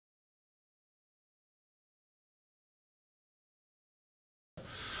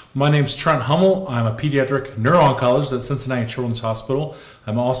My name's Trent Hummel. I'm a pediatric neuro-oncologist at Cincinnati Children's Hospital.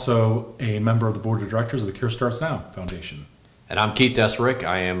 I'm also a member of the board of directors of the Cure Starts Now Foundation. And I'm Keith Deserick.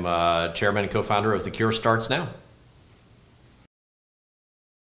 I am chairman and co-founder of the Cure Starts Now.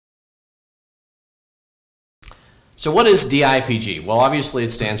 So what is DIPG? Well, obviously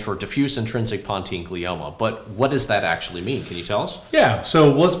it stands for Diffuse Intrinsic Pontine Glioma, but what does that actually mean? Can you tell us? Yeah,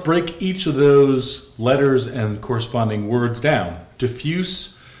 so let's break each of those letters and corresponding words down.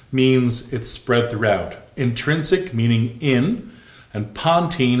 Diffuse means it's spread throughout. Intrinsic meaning in, and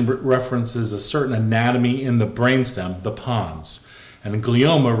pontine references a certain anatomy in the brainstem, the pons. And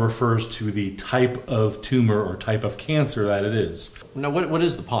glioma refers to the type of tumor or type of cancer that it is. Now, what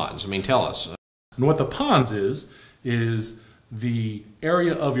is the pons? I mean, tell us. And what the pons is the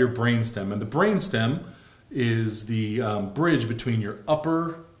area of your brainstem. And the brainstem is the bridge between your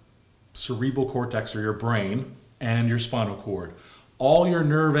upper cerebral cortex or your brain and your spinal cord. All your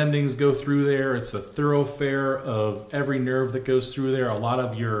nerve endings go through there. It's the thoroughfare of every nerve that goes through there. A lot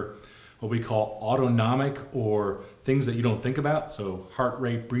of your, what we call autonomic or things that you don't think about, so heart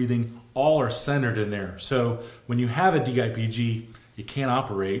rate, breathing, all are centered in there. So when you have a DIPG, you can't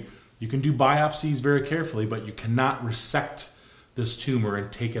operate. You can do biopsies very carefully, but you cannot resect this tumor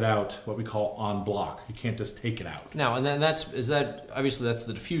and take it out, what we call en bloc. You can't just take it out. Now, and then obviously that's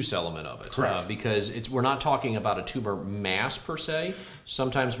the diffuse element of it. Correct. Because we're not talking about a tumor mass per se.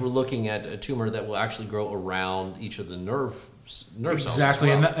 Sometimes we're looking at a tumor that will actually grow around each of the nerve cells.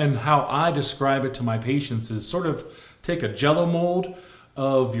 Exactly, as well. And how I describe it to my patients is sort of take a jello mold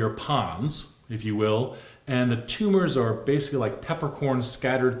of your pons, if you will, and the tumors are basically like peppercorns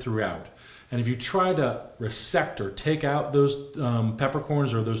scattered throughout. And if you try to resect or take out those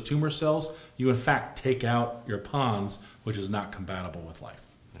peppercorns or those tumor cells, you in fact take out your pons, which is not compatible with life.